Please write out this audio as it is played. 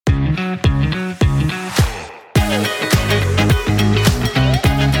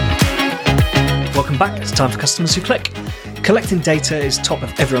It's time for Customers Who Click. Collecting data is top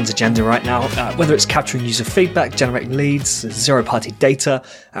of everyone's agenda right now, whether it's capturing user feedback, generating leads, zero-party data,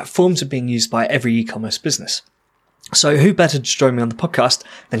 forms are being used by every e-commerce business. So who better to join me on the podcast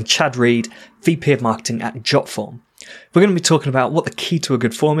than Chad Reed, VP of Marketing at Jotform. We're going to be talking about what the key to a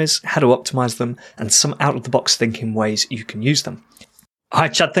good form is, how to optimize them, and some out-of-the-box thinking ways you can use them. Hi,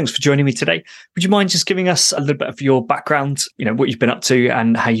 Chad. Thanks for joining me today. Would you mind just giving us a little bit of your background, what you've been up to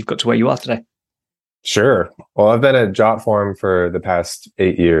and how you've got to where you are today? Sure. Well, I've been at Jotform for the past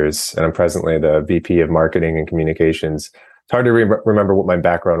 8 years, and I'm presently the VP of Marketing and Communications. It's hard to remember what my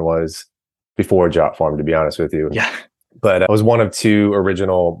background was before Jotform, to be honest with you. Yeah. But I was one of two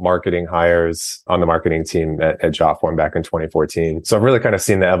original marketing hires on the marketing team at Jotform back in 2014. So I've really kind of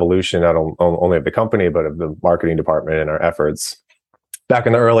seen the evolution not only of the company, but of the marketing department and our efforts. Back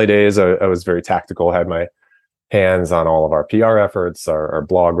in the early days, I was very tactical, had my hands on all of our PR efforts, our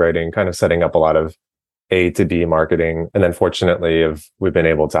blog writing, kind of setting up a lot of A to B marketing. And then fortunately, we've been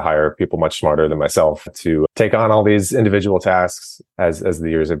able to hire people much smarter than myself to take on all these individual tasks as the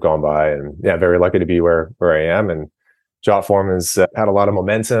years have gone by. And yeah, very lucky to be where I am. And Jotform has had a lot of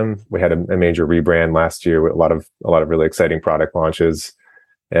momentum. We had a major rebrand last year with a lot of really exciting product launches.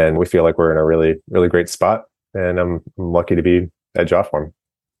 And we feel like we're in a really, really great spot. And I'm lucky to be at Jotform.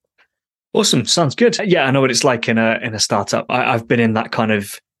 Awesome. Sounds good. Yeah, I know what it's like in a startup. I've been in that kind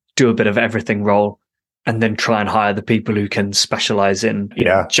of do a bit of everything role and then try and hire the people who can specialize in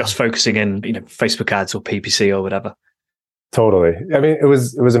just focusing in Facebook ads or PPC or whatever. Totally. I mean, it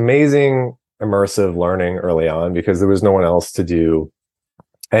was amazing, immersive learning early on because there was no one else to do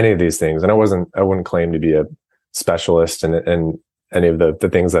any of these things. And I wouldn't claim to be a specialist in any of the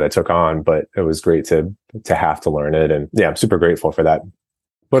things that I took on, but it was great to have to learn it. And yeah, I'm super grateful for that.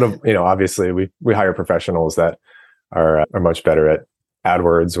 But obviously we hire professionals that are much better at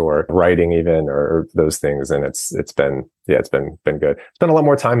AdWords or writing even or those things. And it's been good. Spend a lot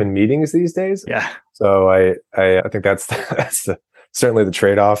more time in meetings these days. Yeah. So I think that's certainly the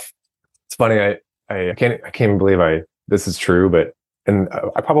trade-off. It's funny. I can't even believe this is true, but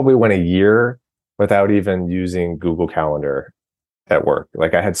I probably went a year without even using Google Calendar at work.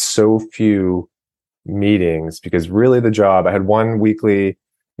 Like I had so few meetings because really the job, I had one weekly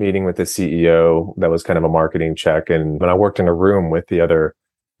meeting with the CEO that was kind of a marketing check. And when I worked in a room with the other,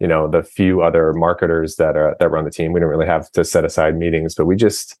 the few other marketers that run the team, we didn't really have to set aside meetings, but we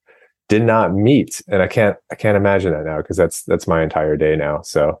just did not meet. And I can't imagine that now because that's my entire day now.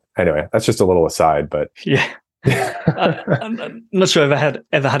 So anyway, that's just a little aside, but yeah. I'm not sure I've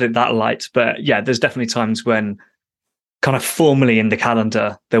ever had it that light, but yeah, there's definitely times when kind of formally in the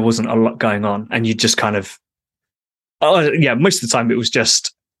calendar, there wasn't a lot going on. And you just kind of, most of the time it was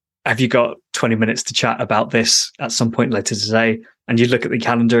just, have you got 20 minutes to chat about this at some point later today? And you look at the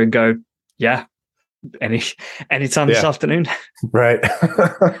calendar and go, yeah, anytime this afternoon. Right.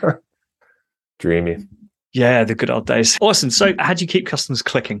 Dreamy. Yeah, the good old days. Awesome. So how do you keep customers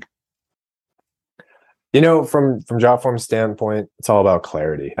clicking? From Jotform's standpoint, it's all about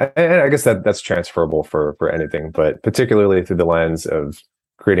clarity. I guess that's transferable for anything, but particularly through the lens of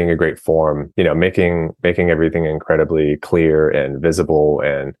creating a great form, making everything incredibly clear and visible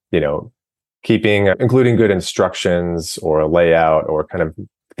and, including good instructions or a layout or kind of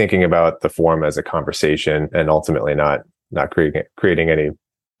thinking about the form as a conversation and ultimately not creating any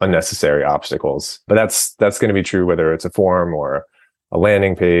unnecessary obstacles. But that's going to be true whether it's a form or a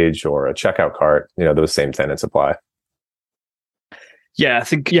landing page or a checkout cart, those same tenets apply. Yeah, I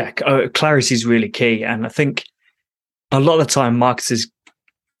think, clarity is really key. And I think a lot of the time marketers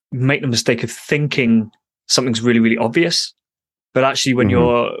make the mistake of thinking something's really, really obvious. But actually when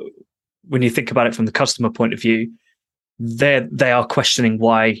you think about it from the customer point of view, they are questioning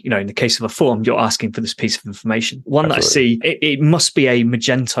why, in the case of a form, you're asking for this piece of information. One Absolutely. That I see, it must be a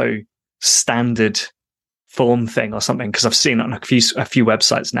Magento standard form thing or something, because I've seen it on a few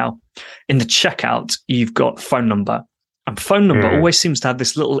websites now. In the checkout, you've got phone number, and phone number always seems to have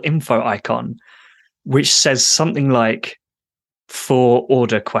this little info icon, which says something like for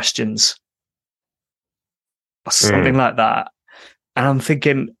order questions or something like that. And I'm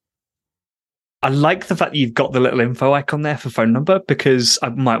thinking, I like the fact that you've got the little info icon there for phone number because I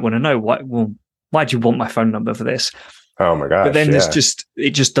might want to know why do you want my phone number for this? Oh my gosh. But then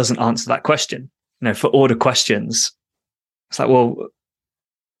it just doesn't answer that question. For order questions, it's like, well,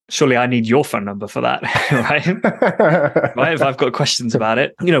 surely I need your phone number for that, right? Right? If I've got questions about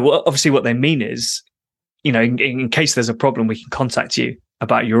it, obviously what they mean is, in case there's a problem, we can contact you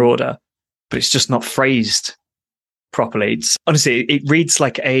about your order, but it's just not phrased properly. Honestly, it reads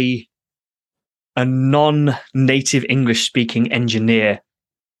like a non-native English speaking engineer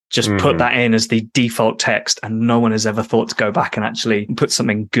just put that in as the default text, and no one has ever thought to go back and actually put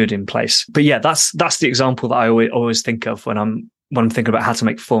something good in place. But yeah, that's the example that I always think of when I'm thinking about how to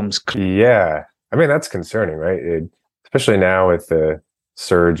make forms. Yeah, I mean, that's concerning, right? Especially now with the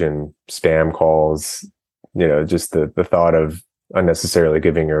surge in spam calls, just the thought of unnecessarily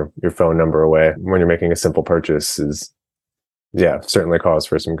giving your phone number away when you're making a simple purchase is, certainly cause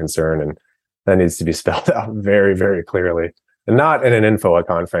for some concern. And that needs to be spelled out very, very clearly. And not in an info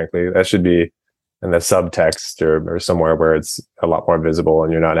icon, frankly. That should be in the subtext or somewhere where it's a lot more visible,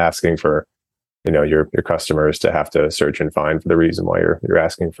 and you're not asking for, your customers to have to search and find for the reason why you're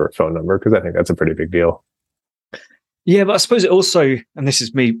asking for a phone number, because I think that's a pretty big deal. Yeah, but I suppose it also, and this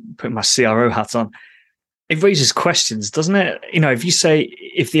is me putting my CRO hat on, it raises questions, doesn't it? If you say,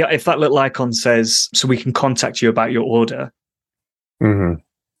 if that little icon says, so we can contact you about your order. Mm-hmm.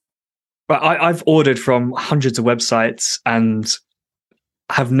 But I've ordered from hundreds of websites and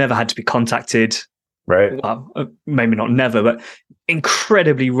have never had to be contacted. Right. Well, maybe not never, but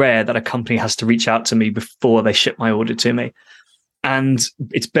incredibly rare that a company has to reach out to me before they ship my order to me. And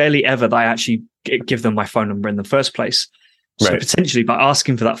it's barely ever that I actually give them my phone number in the first place. So potentially by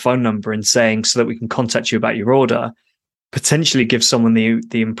asking for that phone number and saying, so that we can contact you about your order, potentially give someone the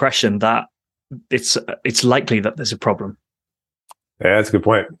impression that it's likely that there's a problem. Yeah, that's a good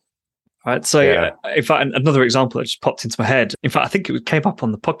point. Right. So, in fact, another example that just popped into my head. In fact, I think it came up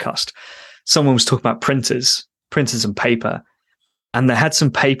on the podcast. Someone was talking about printers and paper, and they had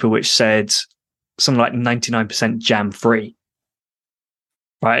some paper which said something like 99% jam free.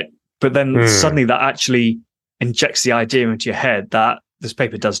 Right. But then suddenly that actually injects the idea into your head that this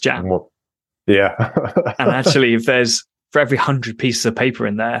paper does jam. Well, yeah. And actually, for every 100 pieces of paper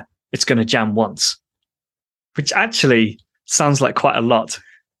in there, it's going to jam once, which actually sounds like quite a lot.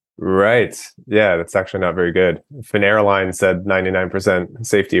 Right. Yeah, that's actually not very good. If an airline said 99%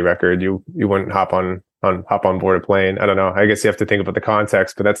 safety record, you wouldn't hop on board a plane. I don't know. I guess you have to think about the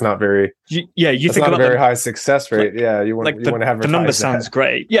context, but that's not very. You that's think not about a very high success rate. You want to have the number sounds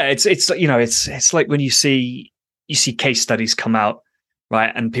great. Yeah, it's like when you see case studies come out,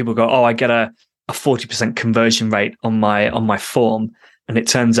 right, and people go, "Oh, I get a 40% conversion rate on my form," and it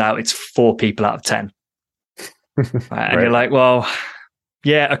turns out it's 4 people out of 10. Right? And you're like, well.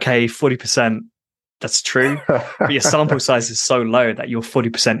 Yeah, okay, 40%, that's true. But your sample size is so low that your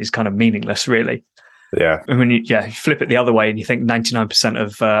 40% is kind of meaningless, really. Yeah. And when you flip it the other way and you think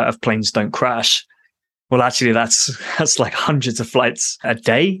 99% of planes don't crash, well, actually, that's like hundreds of flights a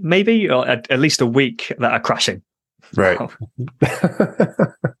day, maybe, or at least a week that are crashing. Right.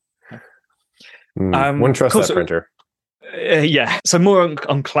 Wouldn't trust that printer. So more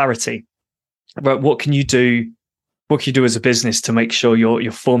on clarity. But what can you do? What can you do as a business to make sure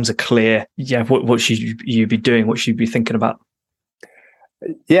your forms are clear? Yeah, what should you be doing? What should you be thinking about?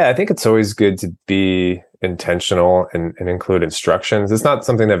 Yeah, I think it's always good to be intentional and include instructions. It's not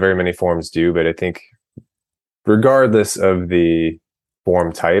something that very many forms do, but I think regardless of the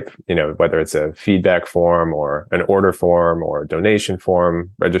form type, whether it's a feedback form or an order form or a donation form,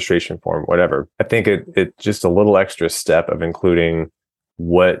 registration form, whatever, I think it just a little extra step of including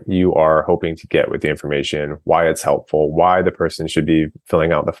what you are hoping to get with the information, why it's helpful, why the person should be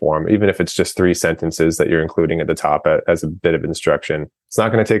filling out the form, even if it's just 3 sentences that you're including at the top as a bit of instruction. It's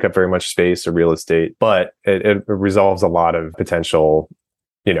not going to take up very much space or real estate, but it resolves a lot of potential,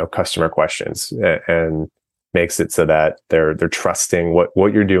 customer questions and makes it so that they're trusting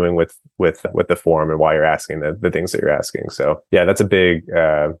what you're doing with the form and why you're asking the things that you're asking. So yeah, that's a big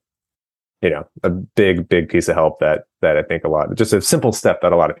a big piece of help that I think just a simple step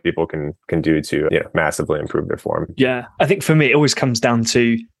that a lot of people can do to massively improve their form. Yeah, I think for me it always comes down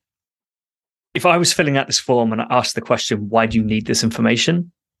to, if I was filling out this form and I asked the question, why do you need this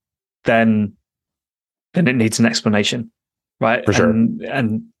information? Then it needs an explanation, right? For sure.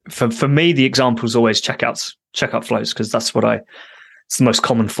 And for me, the example is always checkout flows, because it's the most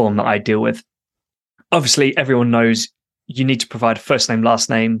common form that I deal with. Obviously, everyone knows you need to provide first name, last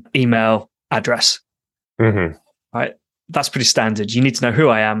name, email, address. Mm-hmm. Right? That's pretty standard. You need to know who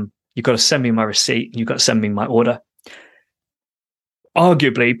I am. You've got to send me my receipt, and you've got to send me my order.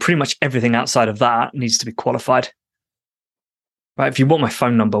 Arguably, pretty much everything outside of that needs to be qualified. Right? If you want my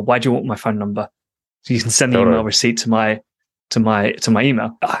phone number, why do you want my phone number? So you can send the email receipt to my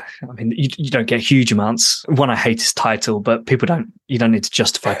email. I mean, you don't get huge amounts. One I hate is title, but you don't need to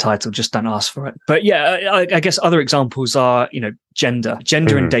justify title, just don't ask for it. But yeah, I guess other examples are, gender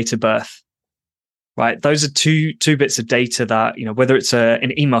and date of birth, right? Those are two bits of data that, whether it's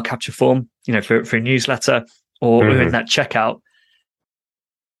an email capture form, for a newsletter or in that checkout,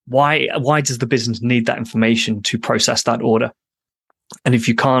 why does the business need that information to process that order? And if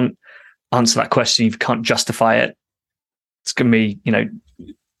you can't answer that question, if you can't justify it, it's going to be,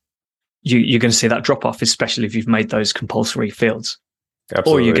 you're going to see that drop off, especially if you've made those compulsory fields.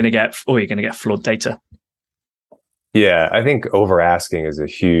 Absolutely. Or you're going to get flawed data. Yeah, I think over asking is a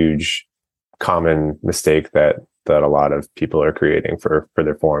huge common mistake that a lot of people are creating for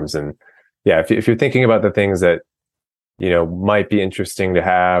their forms. And yeah, if you're thinking about the things that might be interesting to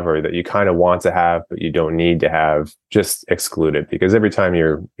have or that you kind of want to have but you don't need to have, just exclude it, because every time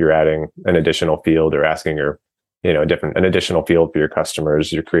you're adding an additional field or asking an additional field for your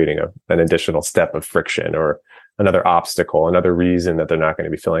customers, you're creating an additional step of friction or another obstacle, another reason that they're not going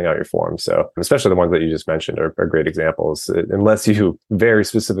to be filling out your form. So especially the ones that you just mentioned are great examples. Unless you very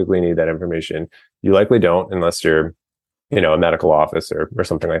specifically need that information, you likely don't, unless you're, a medical office or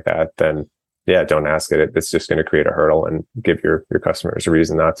something like that, then yeah, don't ask it. It's just going to create a hurdle and give your customers a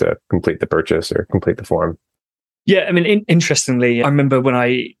reason not to complete the purchase or complete the form. Yeah, I mean, interestingly, I remember when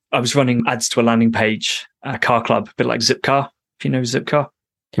I was running ads to a landing page at a car club, a bit like Zipcar, if you know Zipcar.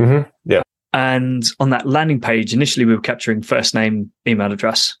 Mm-hmm. Yeah. And on that landing page, initially we were capturing first name, email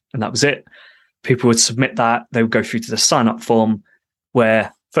address, and that was it. People would submit that. They would go through to the sign up form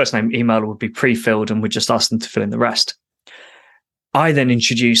where first name, email would be pre-filled, and we'd just ask them to fill in the rest. I then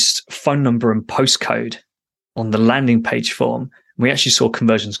introduced phone number and postcode on the landing page form. We actually saw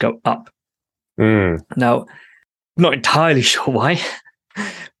conversions go up. Now, not entirely sure why,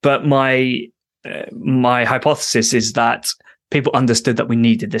 but my hypothesis is that people understood that we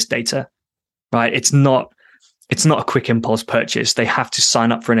needed this data, right? It's not a quick impulse purchase. They have to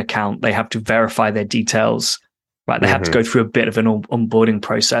sign up for an account. They have to verify their details, right? They have to go through a bit of an onboarding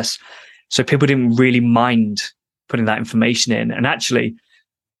process. So people didn't really mind putting that information in. And actually,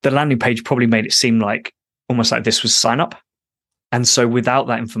 the landing page probably made it seem like almost like this was sign up. And so without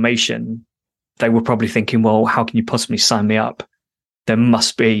that information, they were probably thinking, well, how can you possibly sign me up? There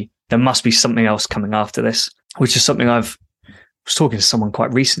must be something else coming after this, which is something I was talking to someone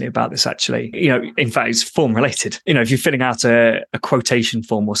quite recently about this, actually. In fact, it's form related. If you're filling out a quotation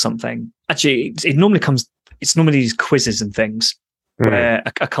form or something, actually, it's normally these quizzes and things where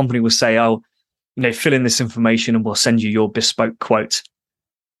a company will say, oh, fill in this information and we'll send you your bespoke quote.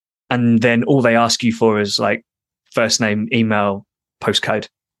 And then all they ask you for is like first name, email, postcode.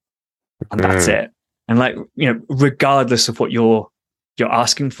 And that's it. And regardless of what you're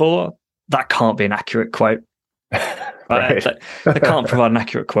asking for, that can't be an accurate quote. Right? They can't provide an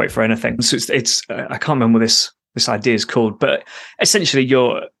accurate quote for anything. So it's I can't remember what this idea is called, but essentially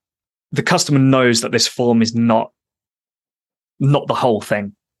the customer knows that this form is not the whole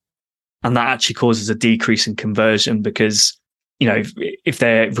thing. And that actually causes a decrease in conversion because, if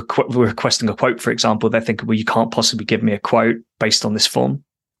they're requesting a quote, for example, they're thinking, well, you can't possibly give me a quote based on this form.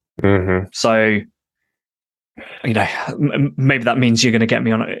 Mm-hmm. So, maybe that means you're going to get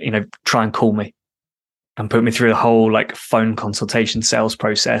me on, try and call me and put me through the whole phone consultation sales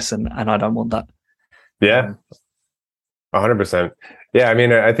process. And I don't want that. Yeah, 100%. Yeah. I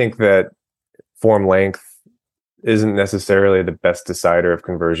mean, I think that form length isn't necessarily the best decider of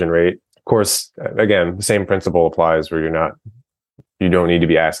conversion rate. Of course, again, the same principle applies where you don't need to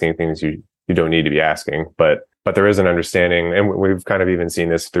be asking things you don't need to be asking, but there is an understanding, and we've kind of even seen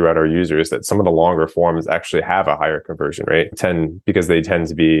this throughout our users, that some of the longer forms actually have a higher conversion rate, because they tend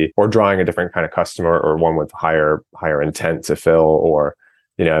to be or drawing a different kind of customer or one with higher intent to fill, or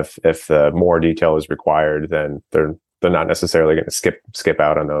if the more detail is required, then they're not necessarily going to skip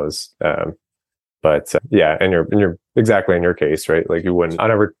out on those. But yeah, and you're exactly in your case, right? Like you wouldn't on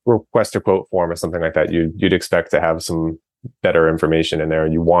a request a quote form or something like that. You'd expect to have some better information in there,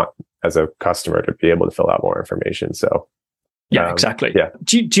 and you want as a customer to be able to fill out more information. So yeah, exactly. Yeah.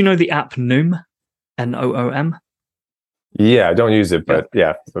 Do you know the app Noom? Noom? Yeah, I don't use it, but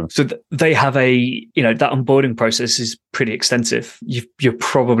yeah. So they have that onboarding process is pretty extensive. You're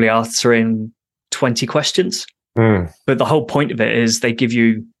probably answering 20 questions, but the whole point of it is they give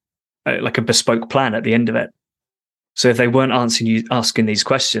you like a bespoke plan at the end of it. So if they weren't asking these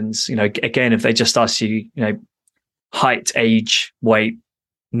questions, again, if they just ask you, height, age, weight,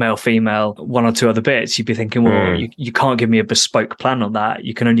 male, female, one or two other bits, you'd be thinking, well, you can't give me a bespoke plan on that.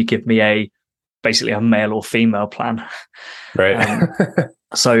 You can only give me basically a male or female plan. Right.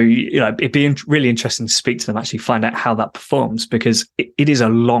 So, it'd be really interesting to speak to them, actually find out how that performs, because it is a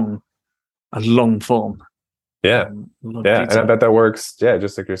long form. Yeah. Yeah. And I bet that works. Yeah.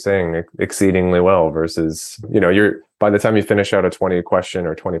 Just like you're saying, exceedingly well versus, you're by the time you finish out a 20 question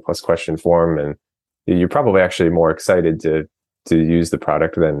or 20 plus question form, and you're probably actually more excited to use the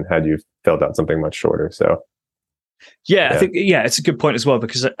product than had you filled out something much shorter. So I think, it's a good point as well,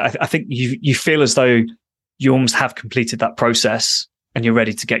 because I think you feel as though you almost have completed that process and you're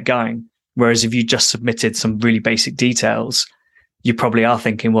ready to get going. Whereas if you just submitted some really basic details, you probably are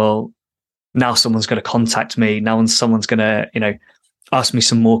thinking, well, now someone's going to contact me. Now someone's going to, ask me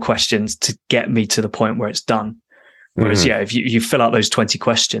some more questions to get me to the point where it's done. Whereas, if you fill out those 20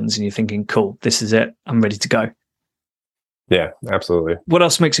 questions and you're thinking, cool, this is it, I'm ready to go. Yeah, absolutely. What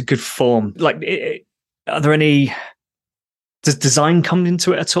else makes a good form? Like, are there any, does design come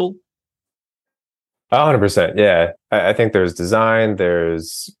into it at all? 100%. Yeah. I think there's design,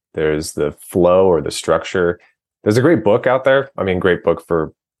 there's the flow or the structure. There's a great book out there. I mean, great book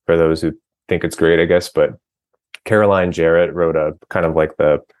for those who think it's great, I guess, but Caroline Jarrett wrote a kind of like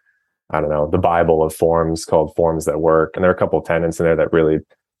the Bible of forms called Forms That Work. And there are a couple of tenets in there that really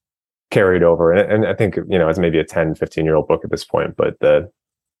carried over. And I think, it's maybe a 10, 15-year-old book at this point, but the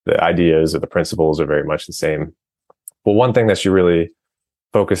ideas or the principles are very much the same. Well, one thing that she really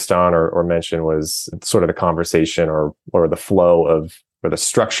focused on or mentioned was sort of the conversation or the flow of, or the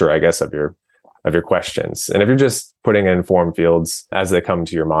structure, I guess, of your questions. And if you're just putting in form fields as they come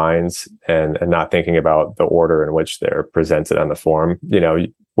to your minds and not thinking about the order in which they're presented on the form,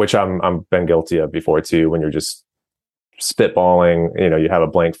 which I'm been guilty of before too, when you're just spitballing, you have a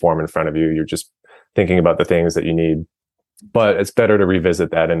blank form in front of you, you're just thinking about the things that you need. But it's better to revisit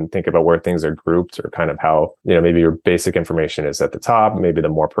that and think about where things are grouped, or kind of how, maybe your basic information is at the top, maybe the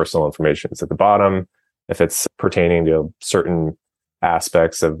more personal information is at the bottom. If it's pertaining to certain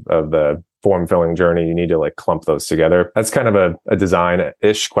aspects of the form filling journey, you need to like clump those together. That's kind of a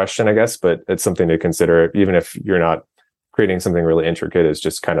design-ish question, I guess, but it's something to consider, even if you're not creating something really intricate. It's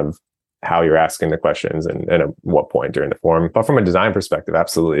just kind of how you're asking the questions and at what point during the form. But from a design perspective,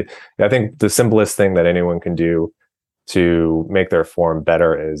 absolutely. I think the simplest thing that anyone can do to make their form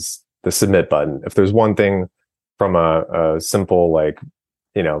better is the submit button. If there's one thing from a simple, like,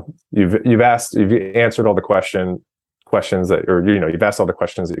 you've answered all the questions that, or, you've asked all the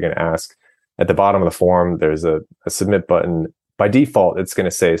questions that you're going to ask. At the bottom of the form, there's a submit button. By default, it's going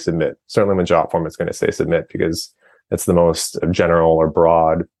to say submit. Certainly with Jotform, it's going to say submit because it's the most general or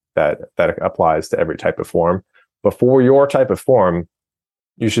broad that applies to every type of form. But for your type of form,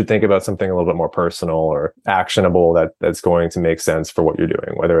 you should think about something a little bit more personal or actionable that's going to make sense for what you're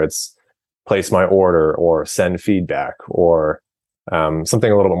doing, whether it's place my order or send feedback or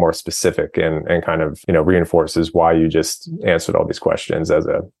something a little bit more specific and kind of, reinforces why you just answered all these questions as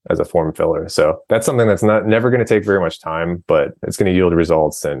a form filler. So that's something that's never going to take very much time, but it's going to yield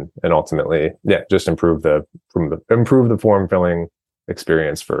results and ultimately, just improve the form filling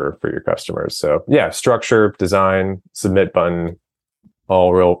experience for your customers. So structure, design, submit button,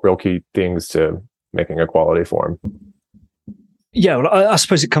 all real key things to making a quality form. Yeah, well, I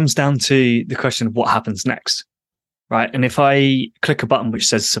suppose it comes down to the question of what happens next, right? And if I click a button which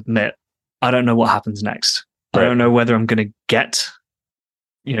says submit, I don't know what happens next. Right. I don't know whether I'm going to get,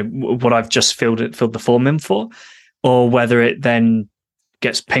 what I've just filled the form in for, or whether it then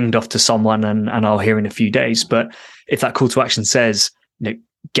gets pinged off to someone and I'll hear in a few days. But if that call to action says,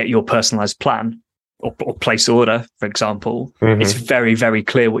 get your personalized plan or place order, for example, it's very, very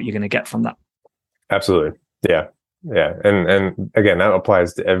clear what you're going to get from that. Absolutely. Yeah. Yeah. And again, that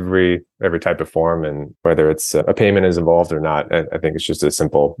applies to every type of form, and whether it's a payment is involved or not, I think it's just a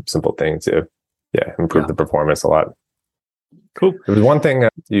simple thing to, improve the performance a lot. Cool. There was one thing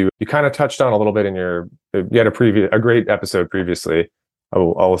you kind of touched on a little bit in you had a great episode previously.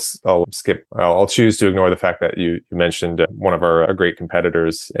 I'll skip. I'll choose to ignore the fact that you mentioned one of our great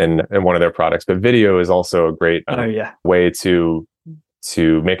competitors and one of their products. But video is also a great way to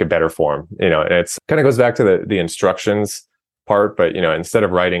make a better form. And it's kind of goes back to the instructions part. But instead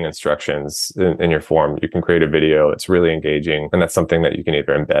of writing instructions in your form, you can create a video. It's really engaging, and that's something that you can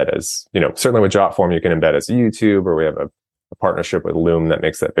either embed as certainly with Jotform, you can embed as YouTube, or we have a partnership with Loom that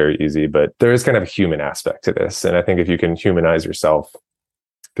makes that very easy. But there is kind of a human aspect to this, and I think if you can humanize yourself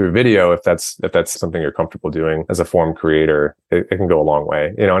through video, if that's something you're comfortable doing as a form creator, it can go a long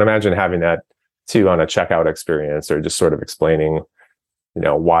way. And imagine having that too on a checkout experience, or just sort of explaining,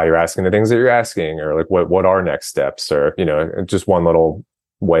 why you're asking the things that you're asking, or like what are next steps, or just one little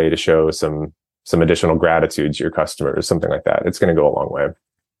way to show some additional gratitude to your customers, something like that. It's going to go a long way.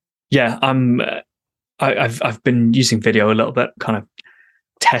 Yeah, I've been using video a little bit, kind of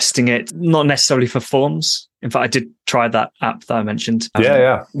testing it, not necessarily for forms. In fact, I did try that app that I mentioned.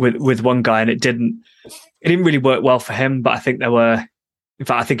 With one guy, and it didn't really work well for him. But I think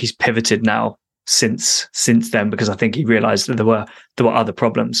I think he's pivoted now since then, because I think he realized that there were other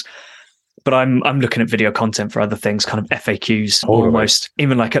problems. But I'm looking at video content for other things, kind of FAQs, almost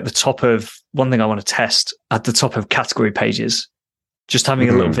even like at the top of one thing I want to test at the top of category pages, just having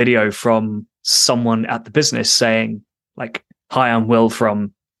a little video from someone at the business saying, like, Hi, I'm Will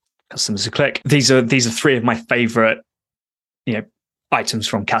from Customers Who Click. These are three of my favorite, items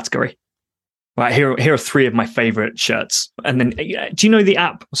from category. Right, here are three of my favorite shirts. And then, do you know the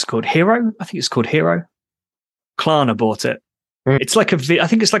app? What's it called? Hero? I think it's called Hero. Klarna bought it. It's like I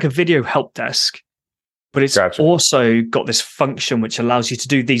think it's like a video help desk, but it's also got this function which allows you to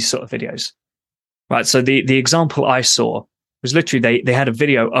do these sort of videos. Right. So the example I saw was literally they had a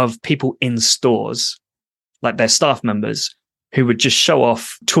video of people in stores, like their staff members, who would just show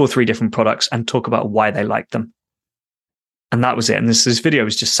off 2 or 3 different products and talk about why they liked them. And that was it. And this video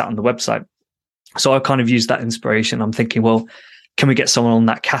was just sat on the website. So I kind of used that inspiration. I'm thinking, well, can we get someone on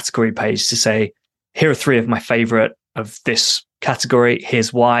that category page to say, here are 3 of my favorite of this category,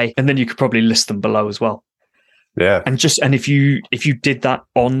 here's why. And then you could probably list them below as well. Yeah. And if you did that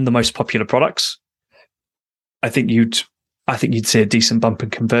on the most popular products, I think you'd see a decent bump in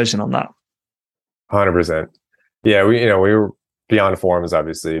conversion on that. 100%. Yeah, we were beyond forums,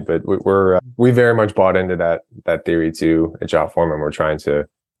 obviously, but we very much bought into that theory too at Jotform, and we're trying to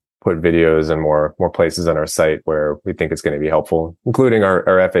put videos in more places on our site where we think it's going to be helpful, including our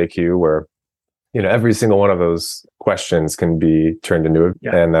FAQ, where every single one of those questions can be turned into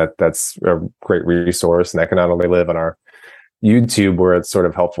and that's a great resource, and that can not only live on our YouTube, where it's sort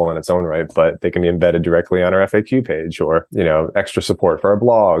of helpful in its own right, but they can be embedded directly on our FAQ page, or extra support for our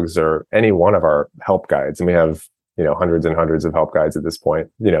blogs, or any one of our help guides. And we have hundreds and hundreds of help guides at this point.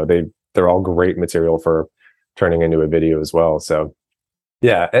 They're all great material for turning into a video as well. So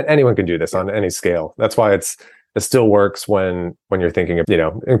yeah, anyone can do this on any scale. That's why it still works when you're thinking of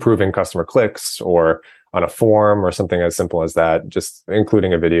improving customer clicks, or on a form or something as simple as that. Just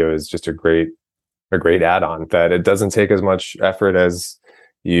including a video is just a great add-on, that it doesn't take as much effort as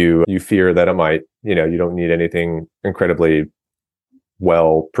you fear that it might. You don't need anything incredibly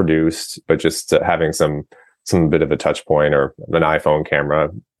well produced, but just having some bit of a touch point, or an iPhone camera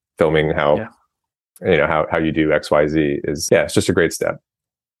filming how you do XYZ it's just a great step.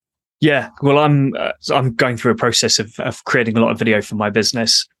 Yeah, well, I'm going through a process of creating a lot of video for my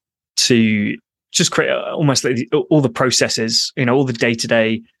business to just create almost like all the processes, all the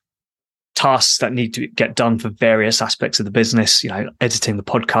day-to-day tasks that need to get done for various aspects of the business, editing the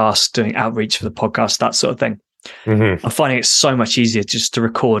podcast, doing outreach for the podcast, that sort of thing. Mm-hmm. I'm finding it so much easier just to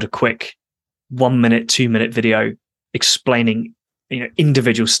record a quick 1 minute, 2 minute video explaining,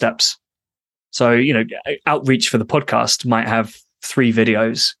 individual steps. So, outreach for the podcast might have 3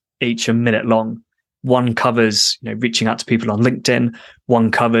 videos, each a minute long. One covers, reaching out to people on LinkedIn.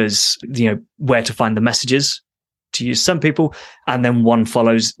 One covers, where to find the messages to use some people. And then one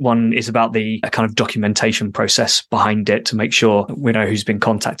is about the kind of documentation process behind it to make sure we know who's been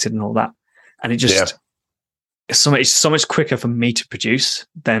contacted and all that. And it just, it's so much quicker for me to produce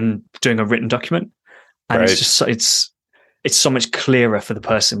than doing a written document. And It's just, it's so much clearer for the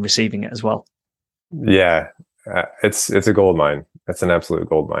person receiving it as well. Yeah. It's a gold mine. It's an absolute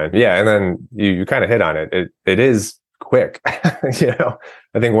gold mine. Yeah. And then you kind of hit on it. It is quick.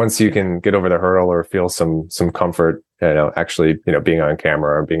 I think once you can get over the hurdle or feel some comfort, actually, being on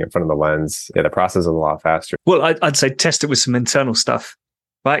camera or being in front of the lens, the process is a lot faster. Well, I'd say test it with some internal stuff,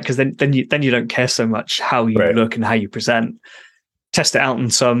 right? Because then you don't care so much how you look and how you present. Test it out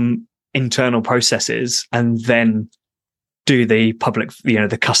in some internal processes, and then do the public,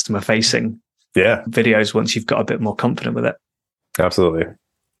 the customer facing videos once you've got a bit more confident with it. Absolutely.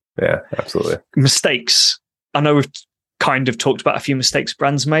 Yeah, absolutely. Mistakes. I know we've kind of talked about a few mistakes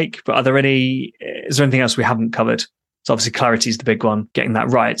brands make, but is there anything else we haven't covered? So obviously clarity is the big one, getting that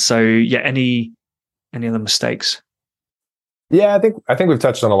right. So yeah, any other mistakes? Yeah, I think we've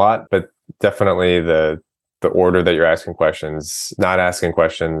touched on a lot, but definitely the order that you're asking questions, not asking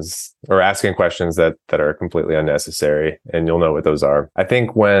questions, or asking questions that are completely unnecessary, and you'll know what those are. I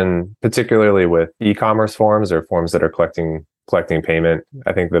think particularly with e-commerce forms, or forms that are collecting payment,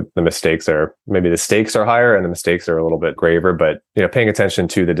 I think the mistakes are, maybe the stakes are higher and the mistakes are a little bit graver, but paying attention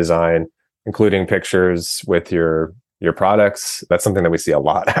to the design, including pictures with your products. That's something that we see a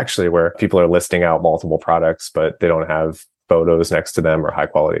lot, actually, where people are listing out multiple products, but they don't have photos next to them, or high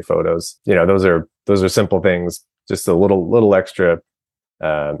quality photos. Those are simple things, just a little extra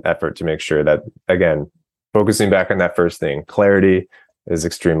effort to make sure that, again, focusing back on that first thing, clarity is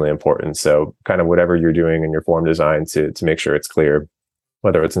extremely important. So kind of whatever you're doing in your form design to make sure it's clear,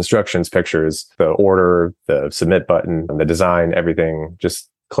 whether it's instructions, pictures, the order, the submit button, the design, everything, just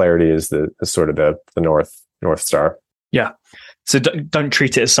clarity is the sort of the North Star. Yeah. So don't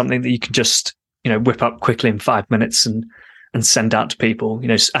treat it as something that you can just, whip up quickly in 5 minutes and send out to people.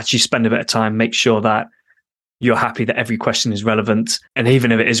 Actually spend a bit of time, make sure that you're happy that every question is relevant. And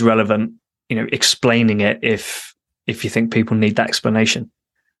even if it is relevant, explaining it if if you think people need that explanation.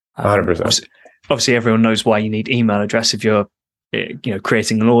 100%. Obviously, everyone knows why you need email address if you're,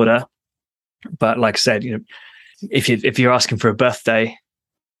 creating an order. But like I said, if you're asking for a birthday,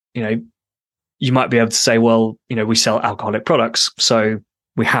 you might be able to say, well, we sell alcoholic products, so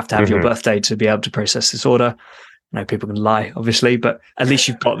we have to have your birthday to be able to process this order. People can lie, obviously, but at least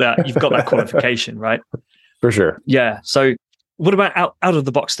you've got that qualification, right? For sure. Yeah. So what about out of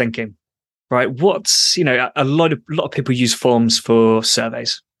the box thinking, right? What's, a lot of people use forms for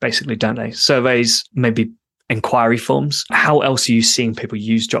surveys, basically, don't they? Surveys, maybe inquiry forms. How else are you seeing people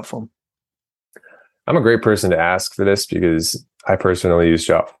use Jotform? I'm a great person to ask for this because I personally use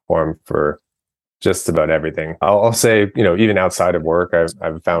Jotform for just about everything. I'll say, even outside of work,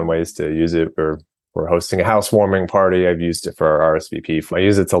 I've found ways to use it for hosting a housewarming party. I've used it for RSVP. I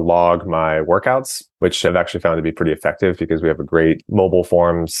use it to log my workouts, which I've actually found to be pretty effective because we have a great mobile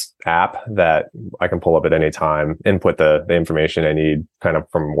forms app that I can pull up at any time, input the information I need kind of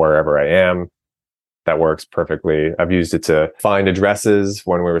from wherever I am. That works perfectly. I've used it to find addresses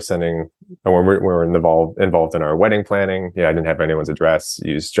when we were involved in our wedding planning. I didn't have anyone's address.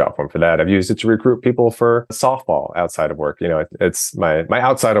 Used Jotform for that. I've used it to recruit people for softball outside of work. It's my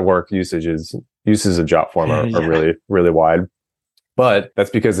outside of work uses of Jotform are really, really wide. But that's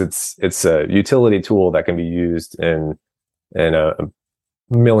because it's a utility tool that can be used in a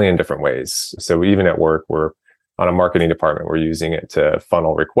million different ways. So even at work, we're on a marketing department, we're using it to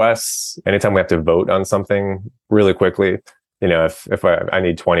funnel requests. Anytime we have to vote on something really quickly, if I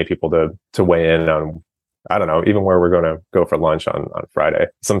need 20 people to weigh in on, I don't know, even where we're going to go for lunch on Friday,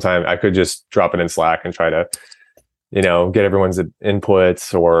 sometime I could just drop it in Slack and try to, get everyone's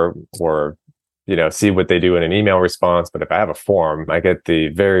inputs or see what they do in an email response. But if I have a form, I get the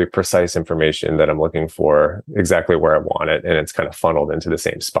very precise information that I'm looking for, exactly where I want it, and it's kind of funneled into the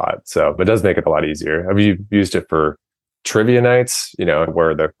same spot. So it does make it a lot easier. Have you used it for trivia nights,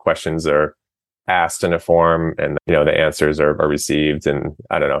 where the questions are asked in a form and, the answers are received? And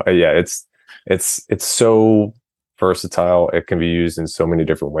I don't know. Yeah, it's so versatile. It can be used in so many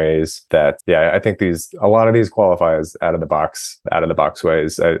different ways that, I think a lot of these qualify as out of the box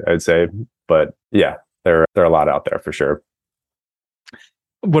ways, I'd say. But yeah, there are a lot out there for sure.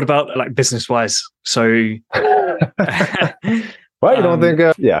 What about like business wise? So, well, you don't think?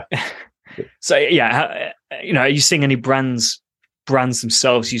 Yeah. So yeah, are you seeing any brands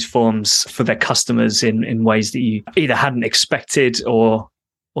themselves use forms for their customers in ways that you either hadn't expected or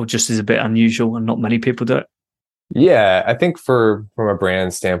just is a bit unusual and not many people do it? Yeah, I think from a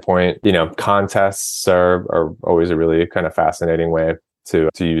brand standpoint, contests are always a really kind of fascinating way to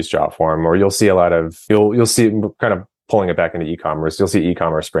use Jotform. Or you'll see you'll see kind of pulling it back into e-commerce. You'll see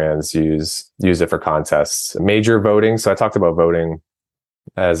e-commerce brands use it for contests, major voting. So I talked about voting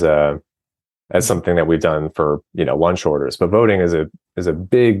as something that we've done for lunch orders, but voting is a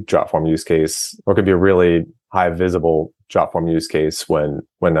big Jotform use case, or could be a really high visible Jotform use case when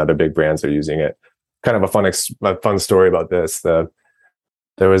other big brands are using it. Kind of a fun story about this.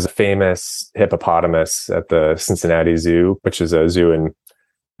 There was a famous hippopotamus at the Cincinnati Zoo, which is a zoo in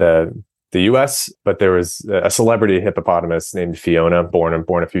the US, but there was a celebrity hippopotamus named Fiona, born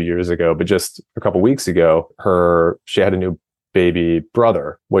a few years ago. But just a couple weeks ago, she had a new baby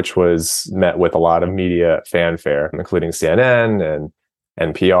brother, which was met with a lot of media fanfare, including CNN and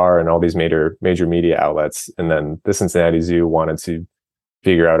NPR and all these major media outlets. And then the Cincinnati Zoo wanted to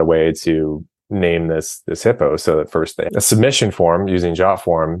figure out a way to name this hippo. So at first they had a submission form using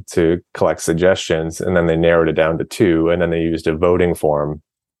Jotform to collect suggestions, and then they narrowed it down to 2, and then they used a voting form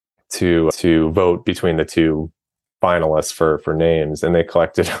to vote between the 2 finalists for names, and they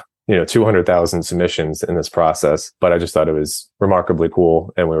collected 200,000 submissions in this process. But I just thought it was remarkably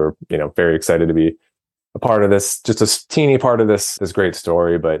cool, and we were very excited to be a part of this, just a teeny part of this great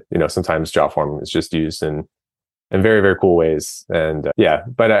story. But sometimes Jotform is just used in very, very cool ways. And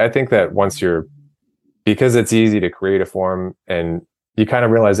but I think that because it's easy to create a form, and you kind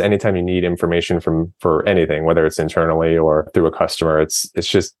of realize anytime you need information for anything, whether it's internally or through a customer, it's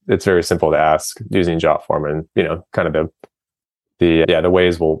very simple to ask using Jotform, and kind of the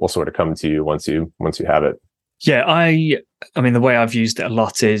ways will sort of come to you once you have it. Yeah, I mean, the way I've used it a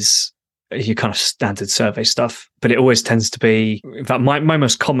lot is your kind of standard survey stuff, but it always tends to be, in fact, my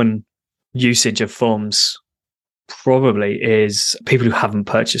most common usage of forms probably is people who haven't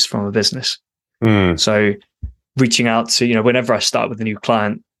purchased from a business. So reaching out to, whenever I start with a new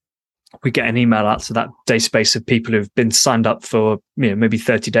client, we get an email out to that database of people who've been signed up for, maybe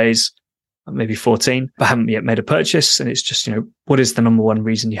 30 days, maybe 14, but haven't yet made a purchase. And it's just, what is the number one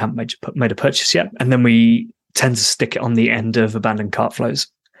reason you haven't made a purchase yet? And then we tend to stick it on the end of abandoned cart flows.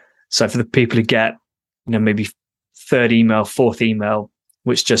 So for the people who get, maybe third email, fourth email,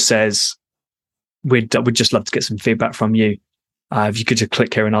 which just says, we'd just love to get some feedback from you. If you could just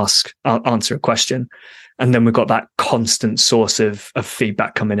click here and answer a question. And then we've got that constant source of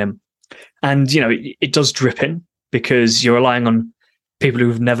feedback coming in. And, it does drip in because you're relying on people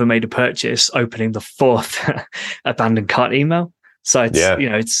who've never made a purchase opening the fourth abandoned cart email. So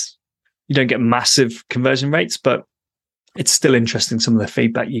it's, you don't get massive conversion rates, but it's still interesting some of the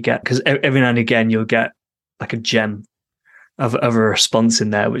feedback you get, because every now and again you'll get like a gem of a response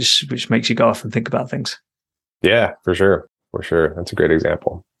in there, which makes you go off and think about things. Yeah, for sure. That's a great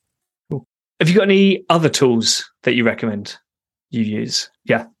example. Cool. Have you got any other tools that you recommend you use?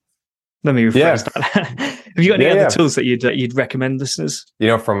 Yeah. Let me rephrase that. Have you got any other tools that you'd recommend listeners?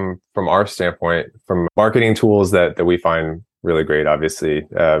 From our standpoint, from marketing tools that we find really great, obviously,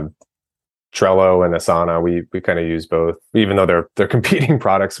 Trello and Asana, we kind of use both, even though they're competing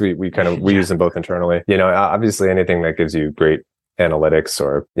products. We use them both internally. Obviously anything that gives you great analytics,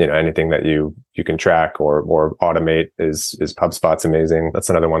 or anything that you can track or automate is HubSpot's amazing. That's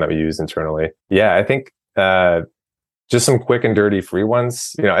another one that we use internally. Yeah, I think just some quick and dirty free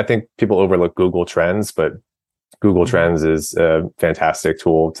ones. I think people overlook Google Trends, but Google Trends is a fantastic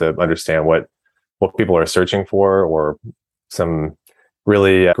tool to understand what people are searching for, or some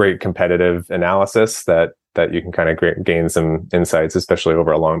really great competitive analysis that you can kind of gain some insights, especially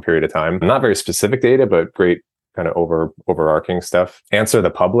over a long period of time. Not very specific data, but great kind of overarching stuff. Answer the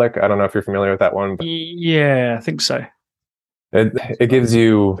Public. I don't know if you're familiar with that one. But yeah, I think so. It gives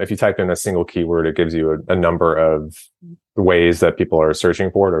you, if you type in a single keyword, it gives you a number of ways that people are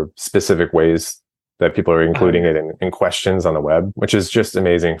searching for it, or specific ways that people are including it in questions on the web, which is just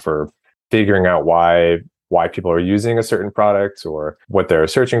amazing for figuring out why people are using a certain product, or what they're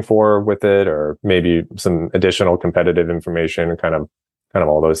searching for with it, or maybe some additional competitive information, kind of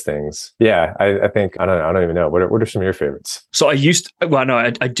all those things. Yeah, I think, I don't even know. What are some of your favorites? So I do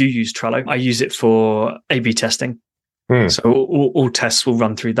use Trello. I use it for A/B testing. So all tests will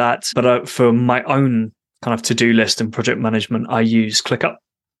run through that. But for my own kind of to-do list and project management, I use ClickUp.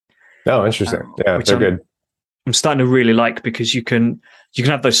 Oh, interesting. Yeah, they're good. I'm starting to really like, because you can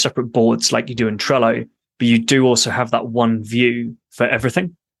have those separate boards like you do in Trello, but you do also have that one view for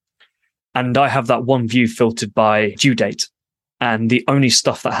everything. And I have that one view filtered by due date. And the only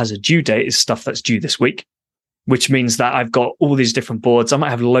stuff that has a due date is stuff that's due this week, which means that I've got all these different boards. I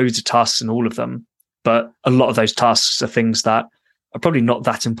might have loads of tasks in all of them, but a lot of those tasks are things that are probably not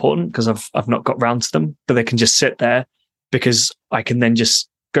that important because I've not got round to them, but they can just sit there, because I can then just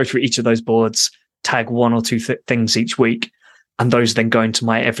go through each of those boards, tag one or two things each week, and those then go into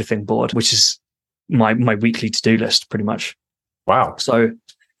my everything board, which is my weekly to-do list pretty much. Wow. So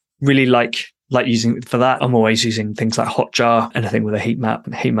really like using it for that. I'm always using things like Hotjar, anything with a heat map,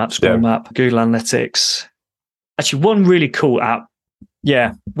 scroll map, Google Analytics. Actually, one really cool one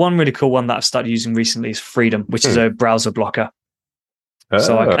that I've started using recently is Freedom, which is a browser blocker.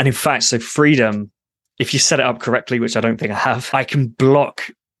 And in fact, Freedom, if you set it up correctly, which I don't think I have, I can block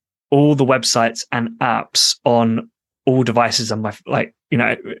all the websites and apps on all devices on my, like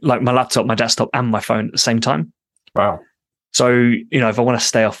my laptop, my desktop, and my phone at the same time. Wow. So, if I want to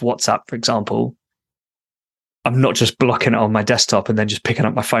stay off WhatsApp, for example, I'm not just blocking it on my desktop and then just picking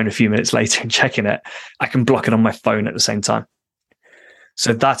up my phone a few minutes later and checking it. I can block it on my phone at the same time.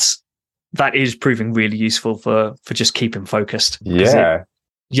 So that is proving really useful for just keeping focused. Yeah.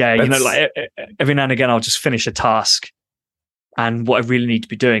 Every now and again, I'll just finish a task, and what I really need to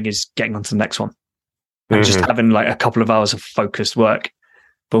be doing is getting on to the next one and just having like a couple of hours of focused work.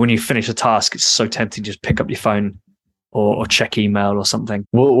 But when you finish a task, it's so tempting to just pick up your phone or check email or something.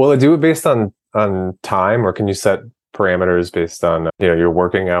 Will it do it based on time, or can you set parameters based on your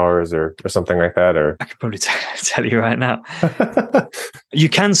working hours or something like that? Or I could probably tell you right now. You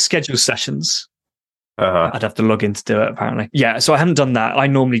can schedule sessions. I'd have to log in to do it, apparently. Yeah, so I haven't done that. I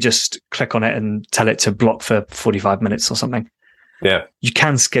normally just click on it and tell it to block for 45 minutes or something. Yeah. You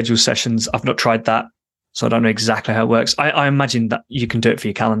can schedule sessions. I've not tried that, so I don't know exactly how it works. I imagine that you can do it for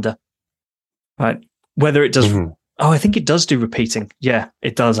your calendar, right? Whether it does... Oh, I think it does do repeating. Yeah,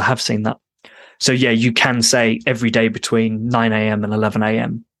 it does. I have seen that. So yeah, you can say every day between 9 a.m. and 11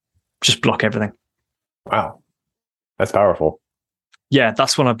 a.m. just block everything. Wow. That's powerful. Yeah,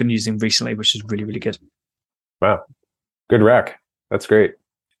 that's what I've been using recently, which is really, really good. Wow. Good rec. That's great.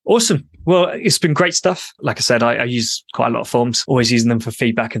 Awesome. Well, it's been great stuff. Like I said, I use quite a lot of forms, always using them for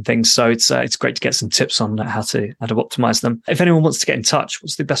feedback and things. So it's great to get some tips on how to optimize them. If anyone wants to get in touch,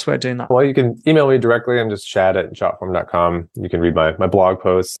 what's the best way of doing that? Well, you can email me directly. I'm just chad@jotform.com. You can read my blog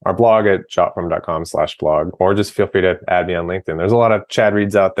posts, our blog at jotform.com/blog, or just feel free to add me on LinkedIn. There's a lot of Chad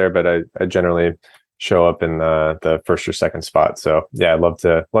reads out there, but I generally show up in the first or second spot. So yeah, I'd love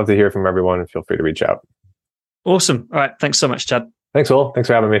to hear from everyone, and feel free to reach out. Awesome. All right. Thanks so much, Chad. Thanks, Will. Thanks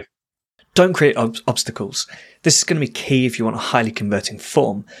for having me. Don't create obstacles. This is going to be key if you want a highly converting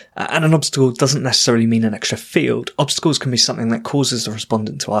form. And an obstacle doesn't necessarily mean an extra field. Obstacles can be something that causes the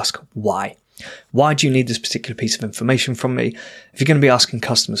respondent to ask why. Why do you need this particular piece of information from me? If you're going to be asking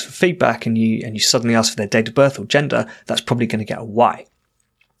customers for feedback and you suddenly ask for their date of birth or gender, that's probably going to get a why.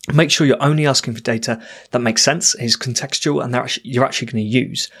 Make sure you're only asking for data that makes sense, is contextual, and that you're actually going to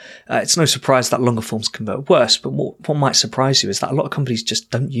use. It's no surprise that longer forms convert worse, but what might surprise you is that a lot of companies just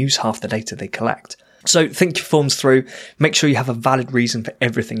don't use half the data they collect. So think your forms through. Make sure you have a valid reason for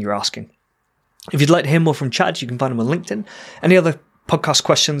everything you're asking. If you'd like to hear more from Chad, you can find him on LinkedIn. Any other podcast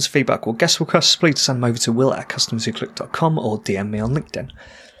questions, feedback, or guest requests, please send them over to will@customerswhoclick.com or DM me on LinkedIn.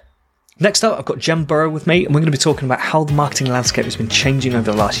 Next up, I've got Jem Burrow with me, and we're going to be talking about how the marketing landscape has been changing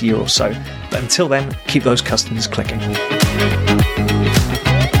over the last year or so. But until then, keep those customers clicking.